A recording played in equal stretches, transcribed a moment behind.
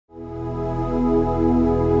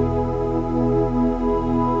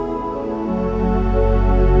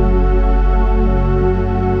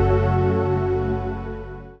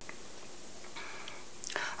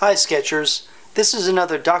Hi Sketchers, this is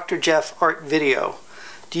another Dr. Jeff art video.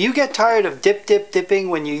 Do you get tired of dipping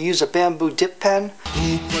when you use a bamboo dip pen?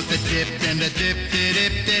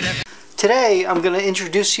 Today I'm going to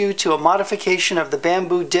introduce you to a modification of the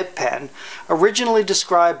bamboo dip pen originally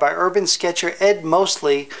described by urban sketcher Ed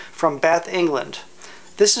Mosley from Bath, England.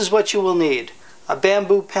 This is what you will need: a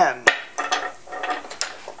bamboo pen,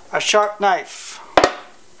 a sharp knife,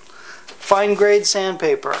 fine grade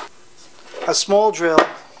sandpaper, a small drill,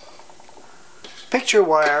 picture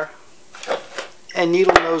wire, and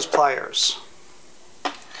needle nose pliers.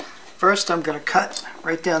 First I'm going to cut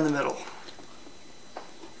right down the middle.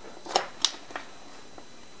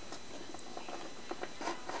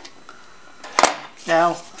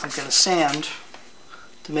 Now I'm going to sand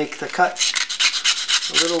to make the cut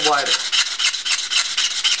a little wider.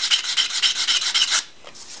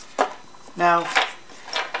 Now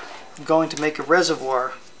I'm going to make a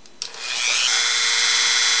reservoir.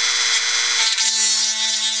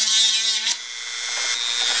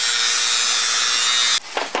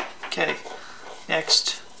 Okay,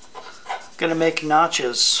 next I'm going to make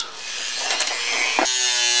notches.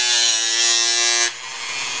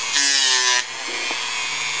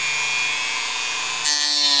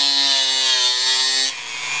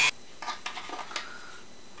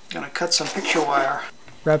 I'm going to cut some picture wire,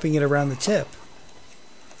 wrapping it around the tip.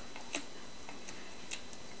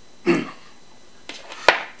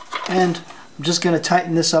 And I'm just going to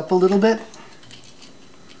tighten this up a little bit.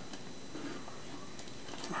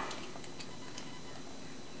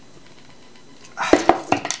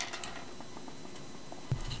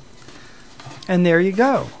 And there you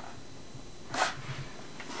go.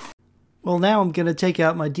 Well, now I'm going to take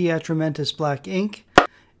out my Diatramentus black ink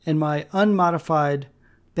and my unmodified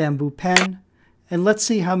bamboo pen, and let's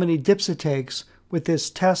see how many dips it takes with this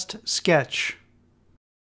test sketch.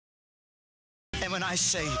 And when I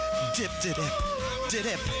say dip, dip,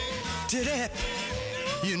 dip, dip,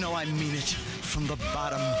 you know I mean it from the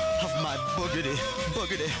bottom of my boogity,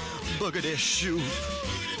 boogity, boogity shoe.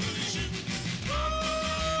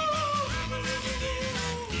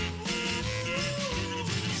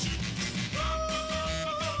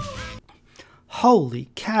 Holy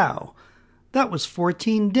cow! That was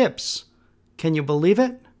 14 dips. Can you believe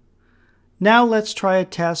it? Now let's try a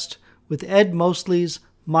test with Ed Mosley's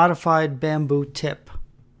modified bamboo tip.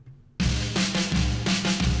 Who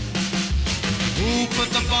put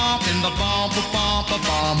the bump in the bump,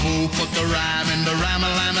 bomb? Who put the rhyme in the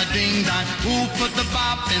rhyme-a-lama ding-dong? Who put the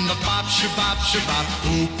bop in the bop, shabop, shabop?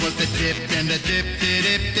 Who put the dip in the dip?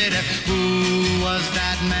 Who was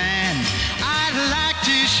that man? I'd like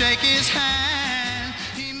to shake his hand.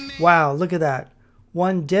 Wow, look at that.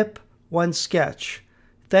 One dip, one sketch.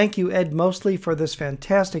 Thank you, Ed Mosley, for this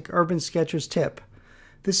fantastic Urban Sketchers tip.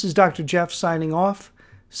 This is Dr. Jeff signing off.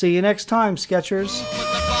 See you next time, Sketchers. Who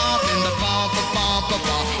put the bump in the bump,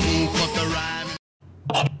 who put the rhyme?